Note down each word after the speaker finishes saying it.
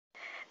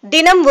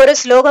தினம் ஒரு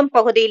ஸ்லோகம்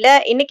பகுதியில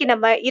இன்னைக்கு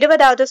நம்ம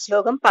 20வது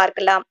ஸ்லோகம்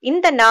பார்க்கலாம்.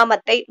 இந்த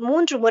நாமத்தை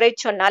 3 முறை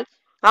சொன்னால்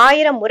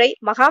 1000 முறை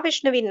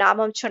மகாவிஷ்ணுவின்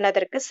நாமம்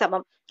சொன்னதற்கு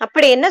சமம்.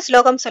 அப்படி என்ன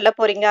ஸ்லோகம் சொல்ல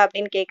போறீங்க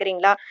அப்படின்னு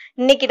கேக்குறீங்களா?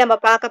 இன்னைக்கு நம்ம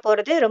பார்க்க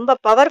போறது ரொம்ப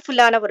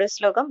பவர்ஃபுல்லான ஒரு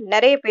ஸ்லோகம்.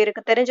 நிறைய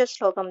பேருக்கு தெரிஞ்ச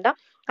ஸ்லோகம் தான்.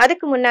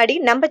 அதுக்கு முன்னாடி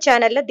நம்ம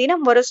சேனல்ல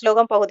தினம் ஒரு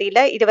ஸ்லோகம் பகுதியில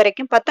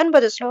இதுவரைக்கும்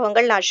 19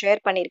 ஸ்லோகங்கள் நான்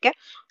ஷேர் பண்ணியிருக்கேன்.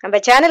 நம்ம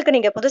சேனலுக்கு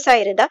நீங்க புதுசா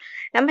இருந்தா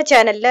நம்ம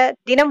சேனல்ல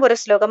தினம் ஒரு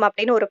ஸ்லோகம்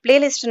அப்படின்னு ஒரு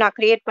பிளேலிஸ்ட் நான்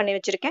கிரியேட் பண்ணி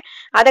வச்சிருக்கேன்.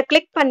 அதை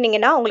கிளிக்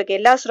பண்ணீங்கன்னா உங்களுக்கு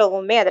எல்லா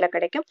ஸ்லோகமுமே அதுல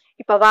கிடைக்கும்.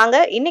 இப்ப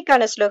வாங்க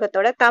இன்னைக்கான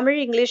ஸ்லோகத்தோட Tamil,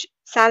 English,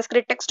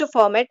 Sanskrit text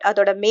format,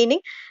 அதோட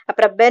மீனிங்,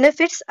 அப்புறம்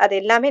பெனிஃபிட்ஸ், அது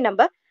எல்லாமே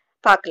நம்ம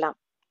பார்க்கலாம்.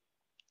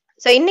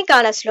 சோ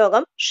இன்னைக்கான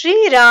ஸ்லோகம்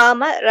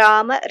ஸ்ரீராம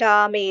ராம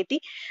ராமேதி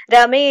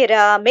ரமே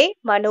ராமே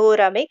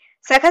மனோரமே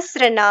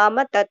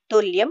சகஸ்ரநாம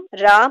தத்துல்யம்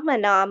ராம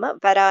நாம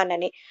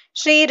வரானனே.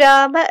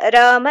 ஸ்ரீராம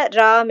ராம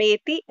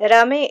ராமேதி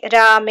ரமே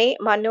ராமே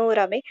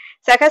மனோரமே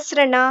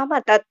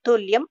சகஸ்ரநாம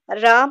தத்துல்யம்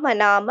ராம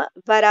நாம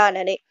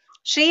வரானனே.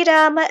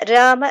 ஸ்ரீராம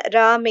ராம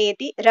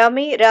ராமேதி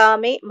ரமே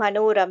ராமே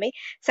மனோரமே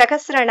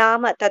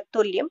சகஸ்ரநாம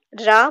தத்துல்யம்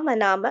ராம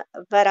நாம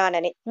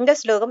வரானனே. இந்த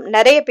ஸ்லோகம்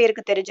நிறைய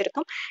பேருக்கு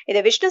தெரிஞ்சிருக்கும்.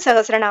 இது விஷ்ணு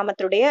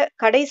சகஸ்ரநாமத்துடைய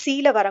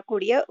கடைசியில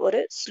வரக்கூடிய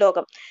ஒரு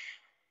ஸ்லோகம்.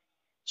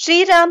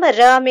 ஸ்ரீராம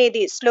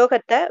ராமேதி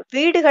ஸ்லோகத்தை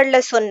வீடுகள்ல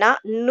சொன்னா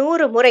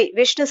 100 முறை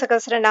விஷ்ணு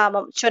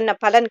சகஸ்ரநாமம் சொன்ன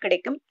பலன்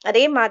கிடைக்கும்.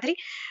 அதே மாதிரி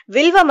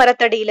வில்வ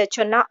மரத்தடியில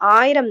சொன்னா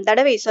 1000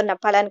 தடவை சொன்ன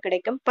பலன்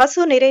கிடைக்கும்.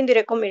 பசு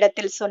நிறைந்திருக்கும்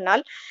இடத்தில்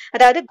சொன்னால்,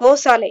 அதாவது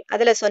கோசாலை,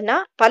 அதுல சொன்னா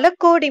பல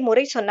கோடி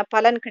முறை சொன்ன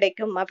பலன்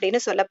கிடைக்கும்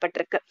அப்படின்னு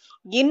சொல்லப்பட்டிருக்கு.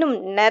 இன்னும்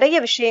நிறைய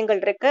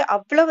விஷயங்கள் இருக்கு.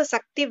 அவ்வளவு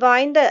சக்தி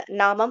வாய்ந்த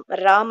நாமம்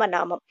ராம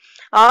நாமம்.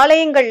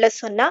 ஆலயங்கள்ல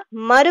சொன்னா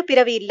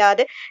மறுபிறவி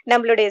இல்லாது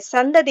நம்மளுடைய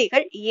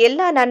சந்ததிகள்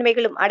எல்லா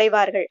நன்மைகளும்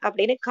அடைவார்கள்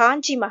அப்படின்னு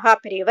காஞ்சி மகா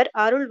பெரியவர்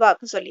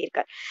அருள்வாக்கு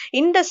சொல்லியிருக்கார்.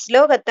 இந்த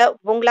ஸ்லோகத்தை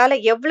உங்களால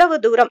எவ்வளவு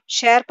தூரம்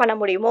ஷேர் பண்ண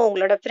முடியுமோ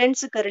உங்களோட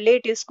ஃப்ரெண்ட்ஸுக்கு,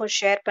 ரிலேட்டிவ்ஸ்க்கும்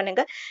ஷேர்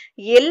பண்ணுங்க.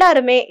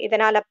 எல்லாருமே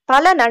இதனால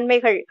பல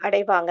நன்மைகள்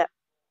அடைவாங்க.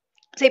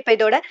 இப்ப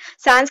இதோட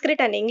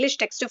சான்ஸ்கிரிட் அண்ட் இங்கிலீஷ்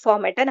டெக்ஸ்ட்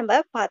ஃபார்மேட்டை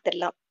நம்ம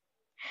பார்த்துடலாம்.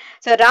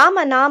 சோ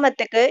ராம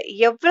நாமத்துக்கு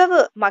எவ்வளவு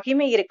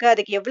மகிமை இருக்கு,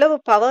 அதுக்கு எவ்வளவு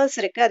பவர்ஸ்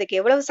இருக்கு, அதுக்கு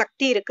எவ்வளவு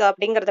சக்தி இருக்கு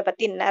அப்படிங்கறத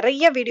பத்தி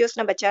நிறைய வீடியோஸ்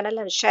நம்ம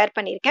சேனல்ல ஷேர்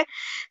பண்ணியிருக்கேன்.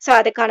 சோ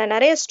அதுக்கான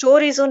நிறைய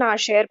ஸ்டோரிஸும்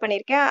நான் ஷேர்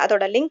பண்ணியிருக்கேன்.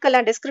 அதோட லிங்க்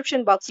எல்லாம்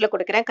டிஸ்கிரிப்ஷன் பாக்ஸ்ல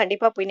கொடுக்குறேன்.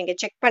 கண்டிப்பா போய் நீங்க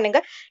செக்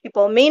பண்ணுங்க.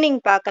 இப்போ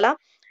மீனிங் பார்க்கலாம்.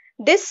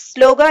 This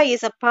sloga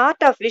is a part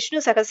of Vishnu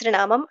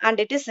Sahasranamam and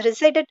it is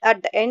recited at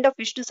the end of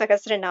Vishnu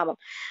Sahasranamam.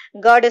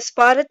 Goddess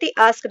Parvati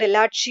asked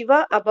Lord Shiva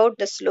about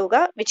the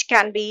sloga, which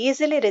can be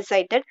easily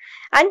recited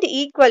and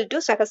equal to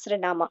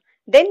Sahasranama.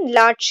 Then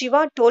Lord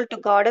Shiva told to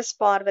Goddess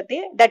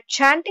Parvati that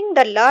chanting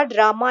the Lord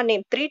Rama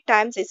name 3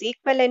 times is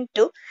equivalent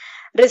to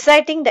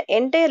reciting the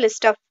entire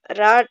list of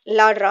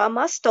Lord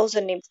Rama's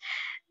 1000 names.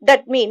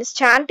 That means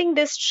chanting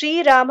this Sri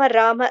Rama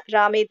Rama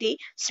Rameti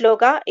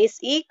sloga is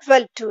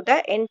equal to the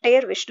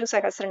entire Vishnu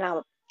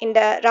Sahasranamam. இந்த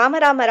ராம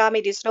ராம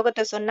ராமேதி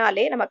ஸ்லோகத்தை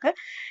சொன்னாலே நமக்கு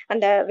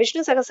அந்த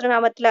விஷ்ணு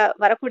சகஸ்ரநாமத்துல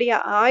வரக்கூடிய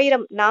 1000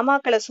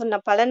 நாமாக்களை சொன்ன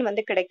பலன்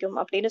கிடைக்கும்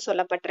அப்படின்னு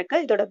சொல்லப்பட்டிருக்கு.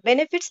 இதோட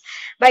benefits: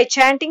 by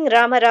sanding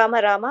Rama Rama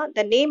Rama,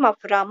 the name of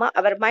Rama,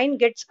 our mind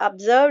gets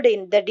observed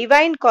in the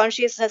divine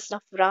consciousness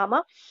of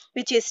Rama,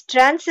 which is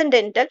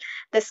transcendental.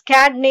 The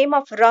scared name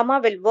of Rama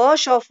will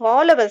wash off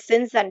all our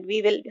sins and we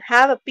will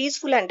have a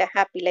peaceful and a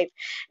happy life.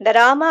 இந்த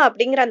ராமா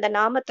அப்படிங்கிற அந்த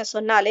நாமத்தை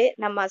சொன்னாலே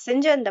நம்ம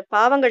செஞ்ச அந்த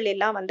பாவங்கள்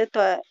எல்லாம்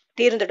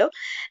தீர்ந்துடும்.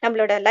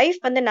 நம்மளோட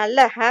லைஃப்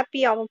நல்ல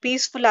ஹாப்பியாவும்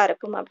பீஸ்ஃபுல்லா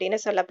இருக்கும் அப்படின்னு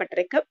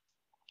சொல்லப்பட்டிருக்கு.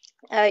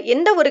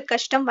 எந்த ஒரு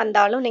கஷ்டம்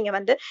வந்தாலும்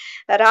நீங்க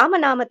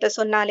ராமநாமத்தை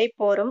சொன்னாலே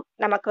போரும்.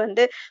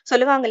 நமக்கு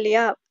சொல்லுவாங்க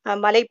இல்லையா,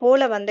 மலை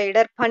போல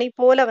இடர் பனி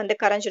போல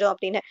கரைஞ்சிடும்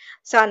அப்படின்னு.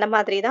 சோ அந்த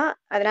மாதிரிதான்.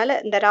 அதனால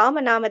இந்த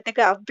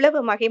ராமநாமத்துக்கு அவ்வளவு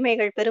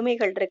மகிமைகள்,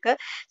 பெருமைகள் இருக்கு.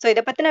 சோ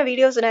இதை பத்தின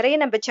வீடியோஸ் நிறைய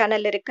நம்ம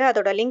சேனல்ல இருக்கு.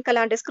 அதோட லிங்க்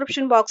எல்லாம்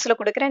டிஸ்கிரிப்ஷன் பாக்ஸ்ல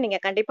கொடுக்குறேன். நீங்க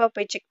கண்டிப்பா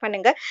போய் செக்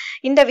பண்ணுங்க.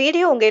 இந்த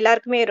வீடியோ உங்க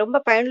எல்லாருக்குமே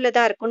ரொம்ப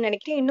பயனுள்ளதா இருக்கும்னு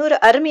நினைக்கிறேன். இன்னொரு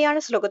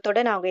அருமையான ஸ்லோகத்தோட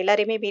நான் உங்க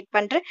எல்லாரையுமே மீட்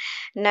பண்றேன்.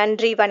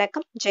 நன்றி,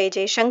 வணக்கம். ஜெய்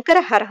ஜெய் சங்கர,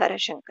 ஹர ஹர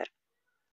சங்கர்.